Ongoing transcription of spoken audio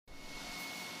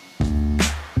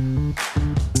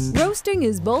roasting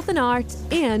is both an art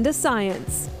and a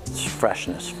science. It's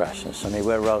freshness. I mean,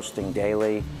 we're roasting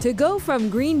daily. To go from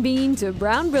green bean to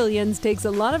brown brilliance takes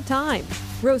a lot of time.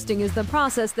 Roasting is the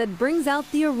process that brings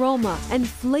out the aroma and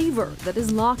flavor that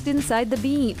is locked inside the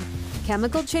bean.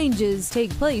 Chemical changes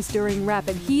take place during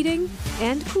rapid heating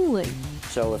and cooling.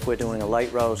 So if we're doing a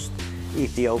light roast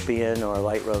Ethiopian or a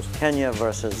light roast Kenya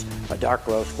versus a dark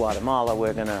roast Guatemala,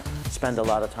 we're going to spend a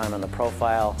lot of time on the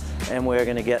profile and we're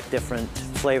going to get different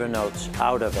flavor notes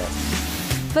out of it.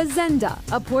 Fazenda,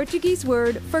 a Portuguese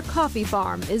word for coffee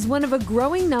farm, is one of a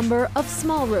growing number of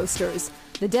small roasters.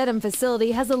 The Dedham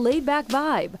facility has a laid-back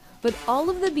vibe, but all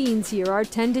of the beans here are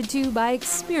tended to by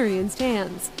experienced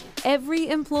hands. Every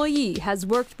employee has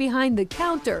worked behind the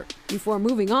counter before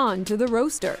moving on to the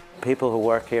roaster. People who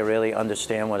work here really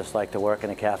understand what it's like to work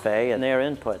in a cafe, and their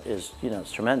input is,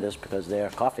 it's tremendous because they're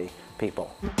coffee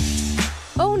people.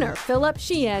 Owner Philip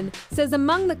Sheehan says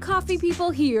among the coffee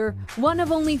people here, one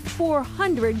of only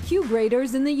 400 Q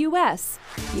graders in the U.S.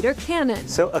 Peter Cannon.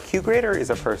 So a Q grader is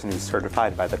a person who's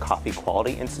certified by the Coffee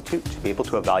Quality Institute to be able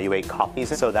to evaluate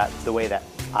coffees, so that the way that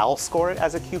I'll score it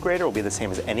as a Q grader will be the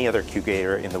same as any other Q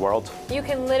grader in the world. You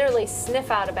can literally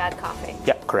sniff out a bad coffee.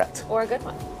 Yep, correct. Or a good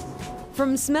one.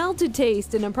 From smell to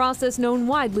taste in a process known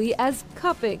widely as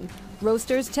cupping,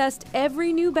 roasters test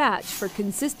every new batch for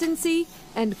consistency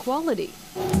and quality.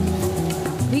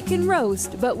 We can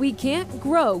roast, but we can't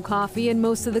grow coffee in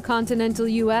most of the continental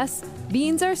U.S.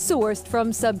 Beans are sourced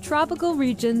from subtropical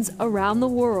regions around the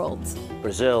world.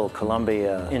 Brazil,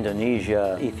 Colombia,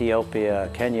 Indonesia, Ethiopia,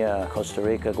 Kenya, Costa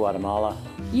Rica, Guatemala.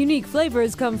 Unique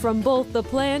flavors come from both the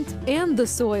plant and the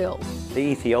soil. The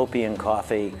Ethiopian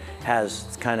coffee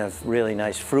has kind of really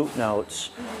nice fruit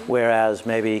notes, whereas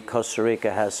maybe Costa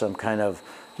Rica has some kind of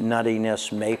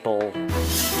nuttiness, maple.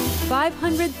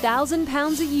 500,000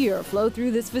 pounds a year flow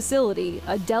through this facility,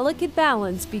 a delicate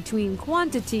balance between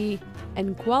quantity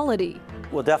and quality.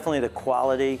 Well, definitely the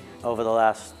quality over the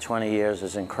last 20 years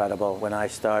is incredible. When I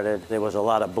started, there was a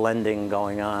lot of blending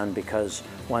going on because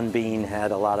one bean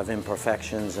had a lot of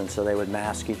imperfections, and so they would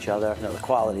mask each other. The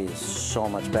quality is so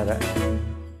much better.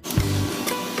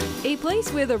 A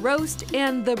place where the roast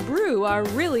and the brew are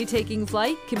really taking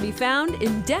flight can be found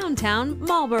in downtown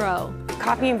Marlboro.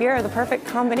 Coffee and beer are the perfect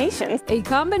combination. A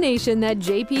combination that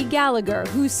J.P. Gallagher,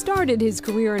 who started his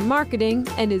career in marketing,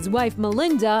 and his wife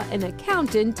Melinda, an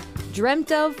accountant,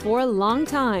 dreamt of for a long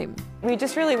time. We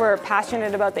just really were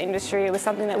passionate about the industry. It was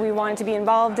something that we wanted to be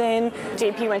involved in.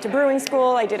 JP went to brewing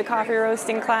school, I did a coffee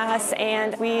roasting class,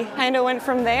 and we kind of went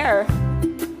from there.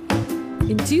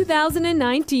 In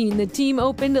 2019, the team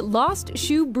opened Lost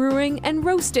Shoe Brewing and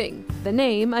Roasting, the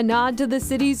name a nod to the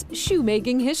city's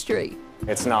shoemaking history.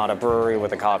 It's not a brewery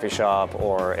with a coffee shop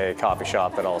or a coffee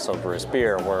shop that also brews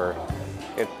beer, where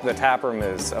the taproom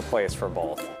is a place for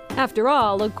both. After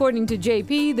all, according to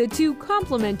JP, the two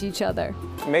complement each other.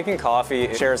 Making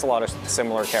coffee shares a lot of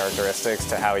similar characteristics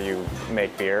to how you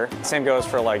make beer. Same goes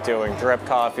for like doing drip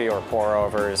coffee or pour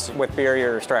overs. With beer,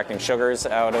 you're extracting sugars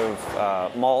out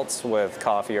of malts. With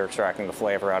coffee, you're extracting the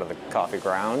flavor out of the coffee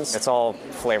grounds. It's all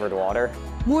flavored water.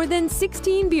 More than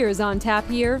 16 beers on tap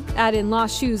here. Add in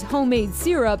Lost Shoe's homemade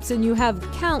syrups and you have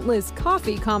countless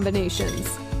coffee combinations.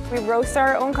 We roast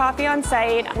our own coffee on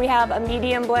site. We have a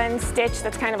medium blend, Stitch,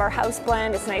 that's kind of our house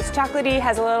blend. It's nice chocolatey,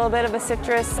 has a little bit of a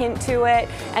citrus hint to it.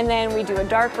 And then we do a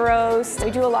dark roast.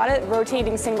 We do a lot of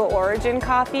rotating single origin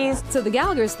coffees. So the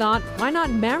Gallaghers thought, why not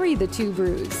marry the two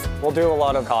brews? We'll do a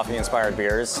lot of coffee-inspired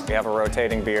beers. We have a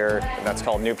rotating beer that's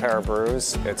called New Pair of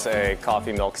Brews. It's a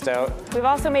coffee milk stout. We've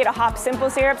also made a hop simple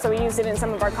syrup, so we use it in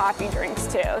some of our coffee drinks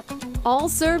too. All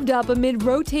served up amid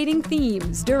rotating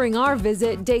themes. During our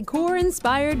visit, decor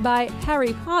inspired by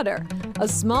Harry Potter. A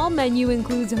small menu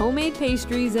includes homemade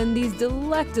pastries and these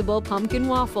delectable pumpkin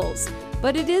waffles.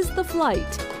 But it is the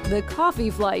flight, the coffee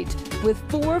flight, with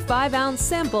 4 5-ounce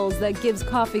samples that gives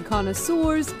coffee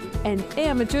connoisseurs and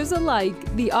amateurs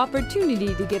alike the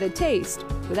opportunity to get a taste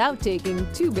without taking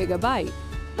too big a bite.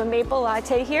 The maple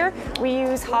latte here, we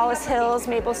use Hollis Hills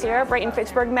maple syrup right in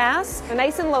Fitchburg, Mass.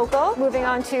 Nice and local. Moving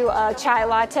on to a chai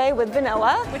latte with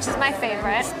vanilla. Which is my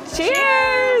favorite.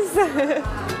 Cheers!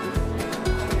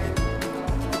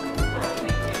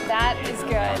 That is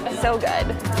good. So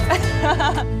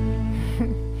good.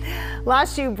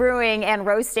 Lost Shoe Brewing and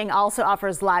Roasting also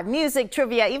offers live music,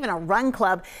 trivia, even a run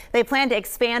club. They plan to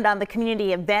expand on the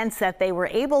community events that they were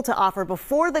able to offer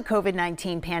before the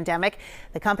COVID-19 pandemic.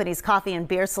 The company's coffee and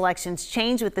beer selections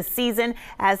change with the season,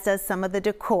 as does some of the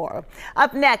decor.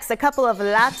 Up next, a couple of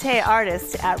latte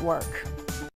artists at work.